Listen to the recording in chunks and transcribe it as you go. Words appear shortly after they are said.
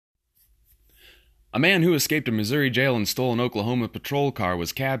A man who escaped a Missouri jail and stole an Oklahoma patrol car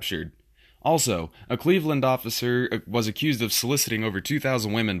was captured. Also, a Cleveland officer was accused of soliciting over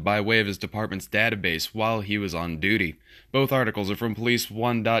 2,000 women by way of his department's database while he was on duty. Both articles are from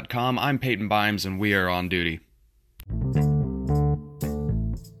police1.com. I'm Peyton Bimes, and we are on duty.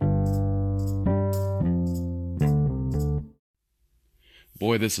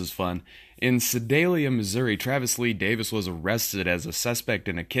 Boy, this is fun. In Sedalia, Missouri, Travis Lee Davis was arrested as a suspect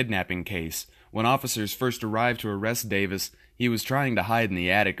in a kidnapping case. When officers first arrived to arrest Davis, he was trying to hide in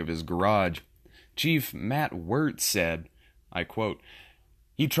the attic of his garage. Chief Matt Wirtz said, I quote,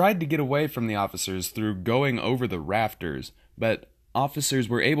 "He tried to get away from the officers through going over the rafters, but officers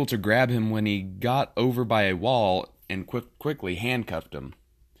were able to grab him when he got over by a wall and quickly handcuffed him."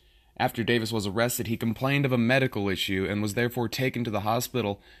 After Davis was arrested, he complained of a medical issue and was therefore taken to the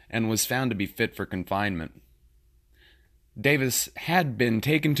hospital and was found to be fit for confinement. Davis had been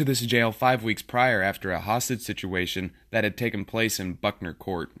taken to this jail 5 weeks prior after a hostage situation that had taken place in Buckner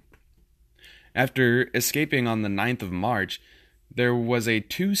Court. After escaping on the 9th of March, there was a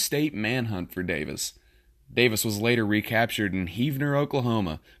two-state manhunt for Davis. Davis was later recaptured in Heavener,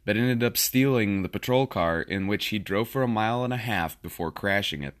 Oklahoma, but ended up stealing the patrol car in which he drove for a mile and a half before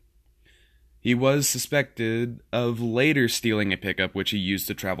crashing it. He was suspected of later stealing a pickup which he used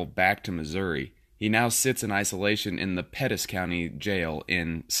to travel back to Missouri. He now sits in isolation in the Pettis County Jail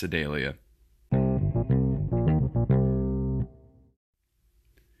in Sedalia.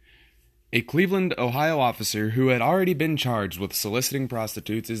 A Cleveland, Ohio officer who had already been charged with soliciting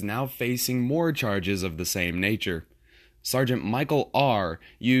prostitutes is now facing more charges of the same nature. Sergeant Michael R.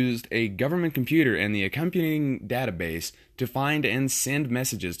 used a government computer and the accompanying database to find and send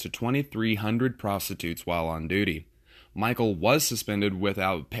messages to 2,300 prostitutes while on duty. Michael was suspended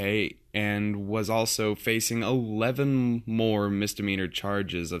without pay and was also facing 11 more misdemeanor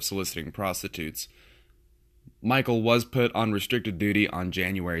charges of soliciting prostitutes. Michael was put on restricted duty on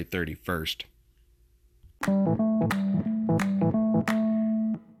January 31st.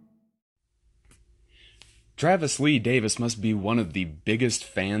 Travis Lee Davis must be one of the biggest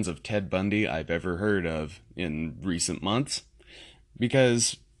fans of Ted Bundy I've ever heard of in recent months,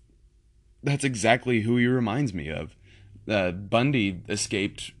 because that's exactly who he reminds me of. Bundy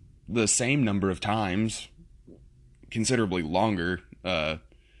escaped the same number of times, considerably longer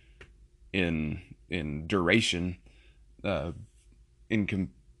in duration, in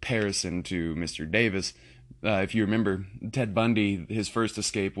comparison to Mr. Davis. If you remember, Ted Bundy, his first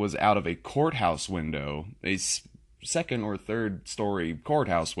escape was out of a courthouse window, a second or third story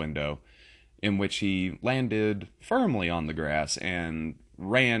courthouse window, in which he landed firmly on the grass and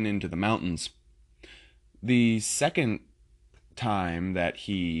ran into the mountains. The second time that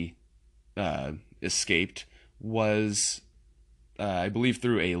he escaped was, I believe,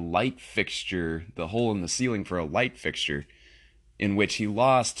 through a light fixture, the hole in the ceiling for a light fixture, in which he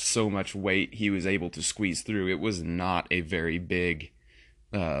lost so much weight he was able to squeeze through. It was not a very big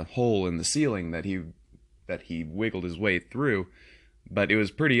hole in the ceiling that he wiggled his way through, but it was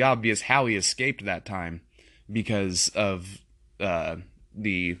pretty obvious how he escaped that time because of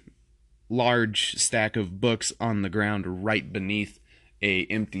the large stack of books on the ground right beneath a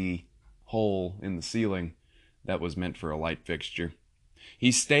empty hole in the ceiling that was meant for a light fixture.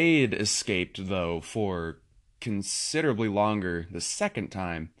 He stayed escaped, though, for considerably longer the second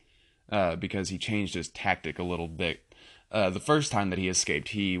time because he changed his tactic a little bit. The first time that he escaped,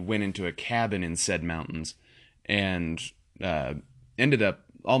 he went into a cabin in said mountains and ended up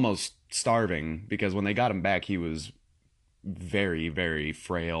almost starving because when they got him back, he was very, very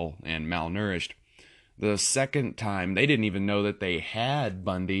frail and malnourished. The second time, they didn't even know that they had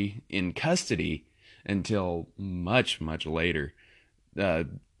Bundy in custody until much, much later.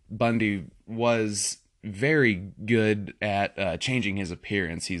 Bundy was very good at changing his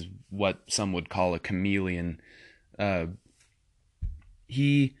appearance. He's what some would call a chameleon.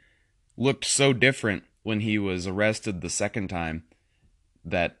 He looked so different when he was arrested the second time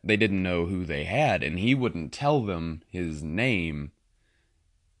that they didn't know who they had, and he wouldn't tell them his name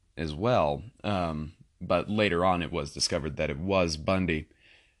as well. But later on it was discovered that it was Bundy,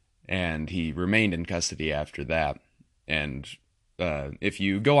 and he remained in custody after that. And if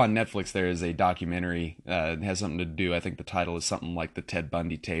you go on Netflix, there is a documentary. It has something to do, I think the title is something like the Ted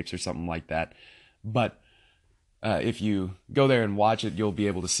Bundy tapes or something like that. But if you go there and watch it, you'll be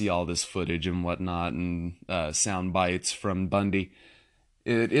able to see all this footage and whatnot and sound bites from Bundy.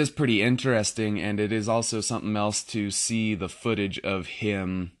 It is pretty interesting, and it is also something else to see the footage of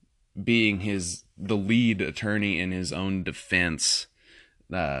him being the lead attorney in his own defense.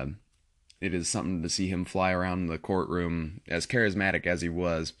 It is something to see him fly around the courtroom, as charismatic as he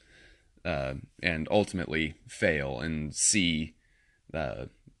was. and ultimately fail and see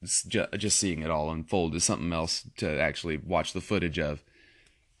just seeing it all unfold is something else to actually watch the footage of.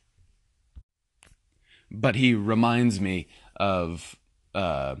 But he reminds me of,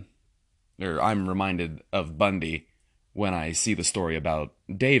 or I'm reminded of Bundy when I see the story about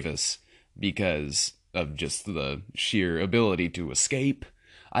Davis because of just the sheer ability to escape.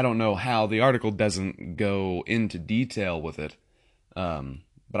 I don't know how the article doesn't go into detail with it,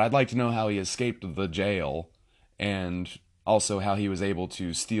 but I'd like to know how he escaped the jail and also how he was able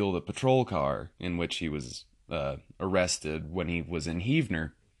to steal the patrol car in which he was arrested when he was in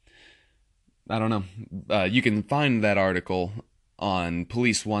Heavener. I don't know. You can find that article on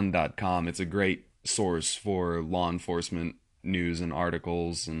policeone.com. It's a great source for law enforcement news and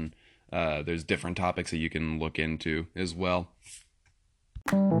articles, and there's different topics that you can look into as well.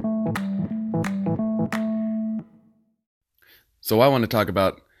 So I want to talk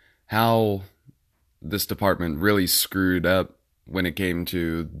about how this department really screwed up when it came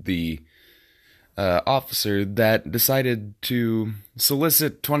to the officer that decided to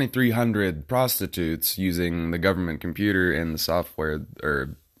solicit 2,300 prostitutes using the government computer and the software,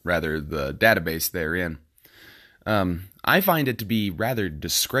 or rather the database therein. I find it to be rather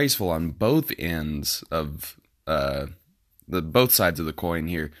disgraceful on both ends of both sides of the coin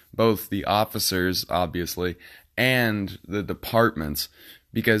here, both the officers, obviously, and the departments,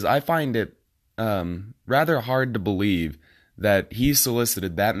 because I find it rather hard to believe that he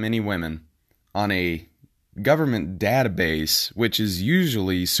solicited that many women on a government database, which is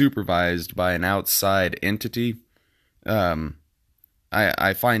usually supervised by an outside entity.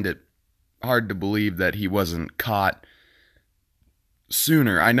 I find it hard to believe that he wasn't caught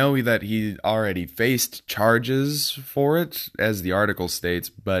sooner. I know that he already faced charges for it, as the article states,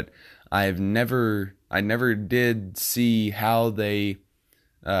 but I never did see how they,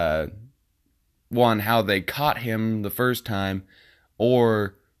 how they caught him the first time,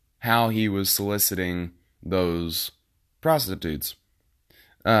 or how he was soliciting those prostitutes.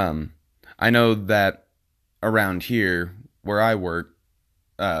 I know that around here, where I work,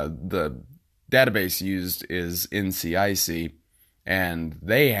 the database used is NCIC, and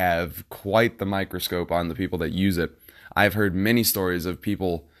they have quite the microscope on the people that use it. I've heard many stories of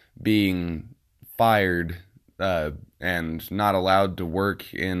people being fired and not allowed to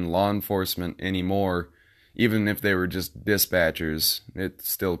work in law enforcement anymore. Even if they were just dispatchers, it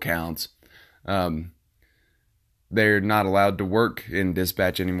still counts. They're not allowed to work in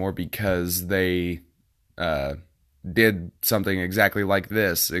dispatch anymore because they did something exactly like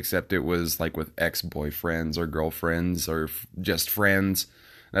this, except it was like with ex-boyfriends or girlfriends or just friends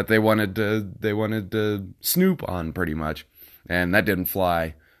that they wanted to snoop on, pretty much, and that didn't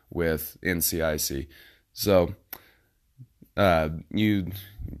fly with NCIC. So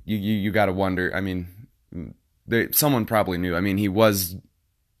you got to wonder. I mean, someone probably knew. I mean, he was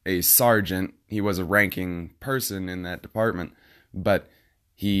a sergeant. He was a ranking person in that department, but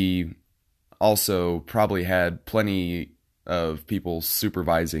he also probably had plenty of people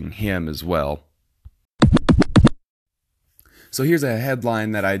supervising him as well. So here's a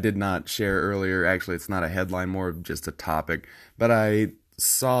headline that I did not share earlier. Actually, it's not a headline, more of just a topic. But I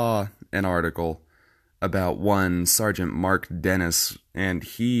saw an article about one Sergeant Mark Dennis, and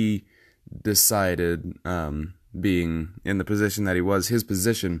he decided, being in the position that he was, his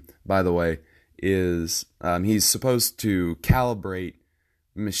position, by the way, is he's supposed to calibrate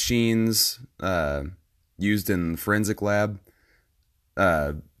machines used in the forensic lab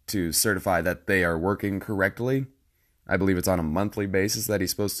to certify that they are working correctly. I believe it's on a monthly basis that he's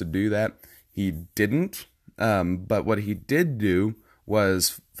supposed to do that. He didn't, but what he did do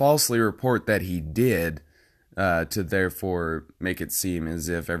was falsely report that he did, to therefore make it seem as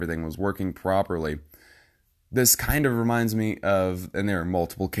if everything was working properly. This kind of reminds me of, and there are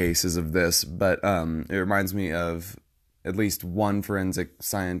multiple cases of this, but it reminds me of at least one forensic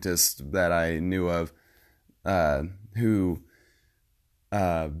scientist that I knew of who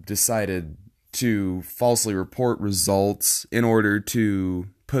decided to falsely report results in order to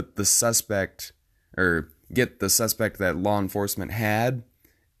put the suspect, or get the suspect that law enforcement had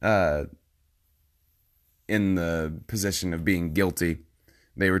in the position of being guilty.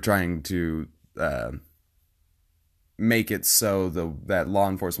 They were trying to make it so that law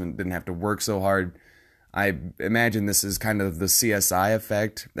enforcement didn't have to work so hard. I imagine this is kind of the CSI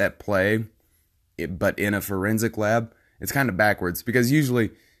effect at play, but in a forensic lab. It's kind of backwards, because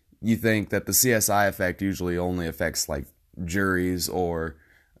usually you think that the CSI effect usually only affects like juries or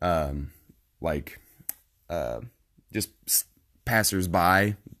just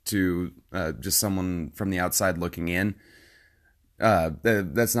passers-by, to just someone from the outside looking in.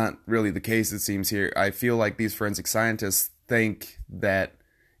 That's not really the case, it seems here. I feel like these forensic scientists think that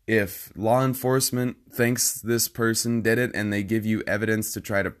if law enforcement thinks this person did it and they give you evidence to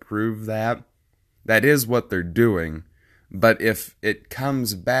try to prove that, that is what they're doing. But if it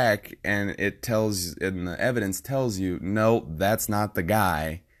comes back and and the evidence tells you, no, that's not the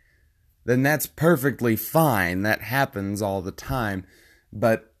guy, then that's perfectly fine. That happens all the time.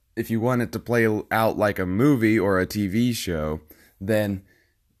 But if you want it to play out like a movie or a TV show, then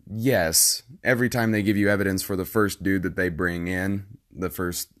yes, every time they give you evidence for the first dude that they bring in, the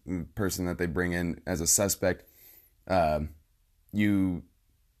first person that they bring in as a suspect, you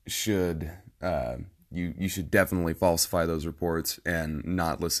should you should definitely falsify those reports and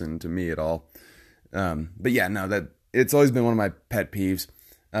not listen to me at all. But yeah, no, that it's always been one of my pet peeves.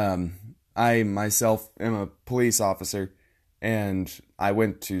 I myself am a police officer, and I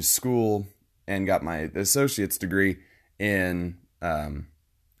went to school and got my associate's degree in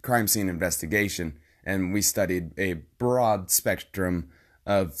crime scene investigation, and we studied a broad spectrum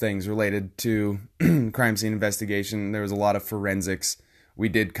of things related to crime scene investigation. There was a lot of forensics. We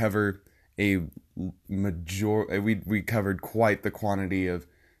did cover we covered quite the quantity of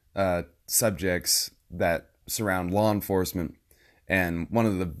subjects that surround law enforcement. And one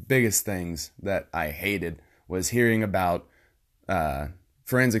of the biggest things that I hated was hearing about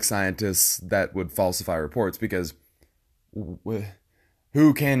forensic scientists that would falsify reports, because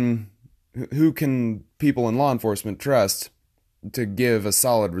who can people in law enforcement trust to give a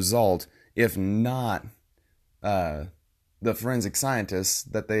solid result if not the forensic scientists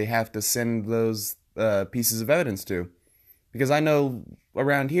that they have to send those pieces of evidence to? Because I know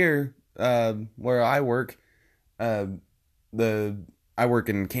around here where I work, I work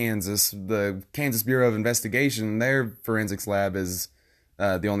in Kansas. The Kansas Bureau of Investigation, their forensics lab is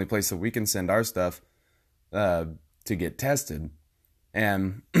the only place that we can send our stuff to get tested.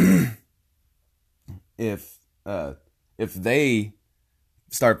 And if they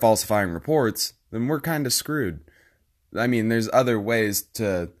start falsifying reports, then we're kind of screwed. I mean, there's other ways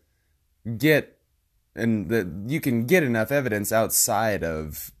to get, and that you can get enough evidence outside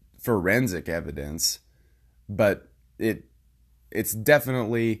of forensic evidence, but it's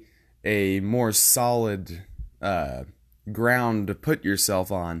definitely a more solid ground to put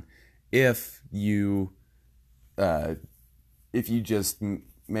yourself on if you just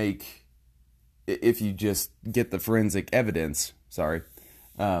get the forensic evidence.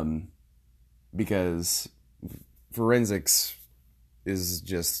 Because forensics is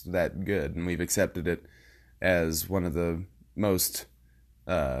just that good, and we've accepted it as one of the most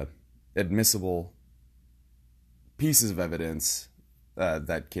admissible pieces of evidence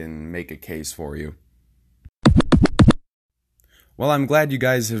that can make a case for you. Well, I'm glad you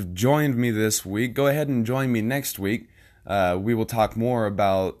guys have joined me this week. Go ahead and join me next week. We will talk more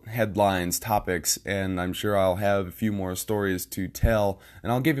about headlines, topics, and I'm sure I'll have a few more stories to tell,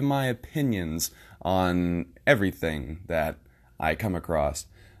 and I'll give you my opinions on everything that I come across.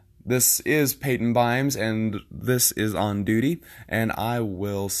 This is Peyton Bimes, and this is On Duty, and I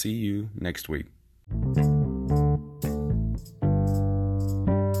will see you next week.